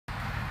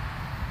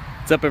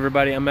What's up,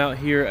 everybody? I'm out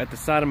here at the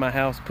side of my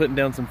house putting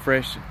down some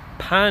fresh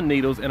pine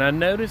needles, and I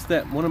noticed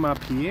that one of my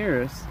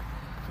Pieris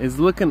is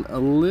looking a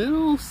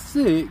little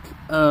sick.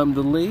 The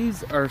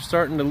leaves are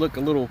starting to look a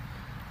little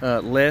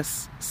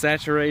less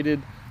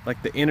saturated,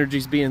 like the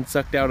energy's being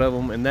sucked out of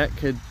them, and that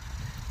could,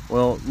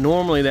 well,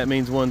 normally that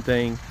means one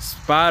thing: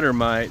 spider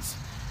mites.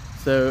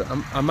 So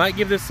I might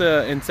give this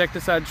an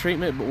insecticide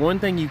treatment, but one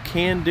thing you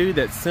can do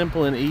that's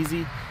simple and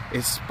easy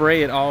is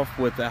spray it off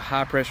with a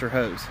high pressure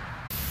hose.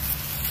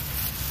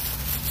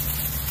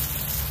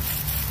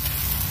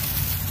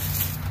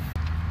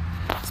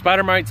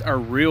 Spider mites are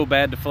real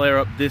bad to flare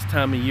up this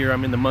time of year.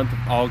 I'm in the month of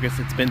August.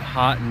 It's been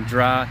hot and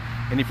dry,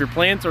 and if your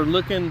plants are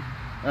looking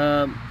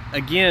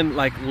again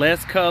like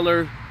less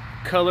color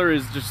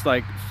is just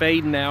like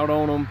fading out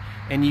on them,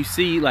 and you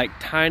see like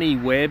tiny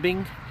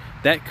webbing,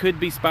 that could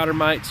be spider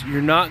mites.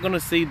 You're not going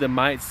to see the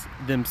mites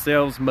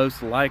themselves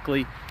most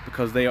likely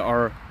because they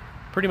are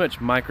pretty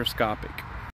much microscopic.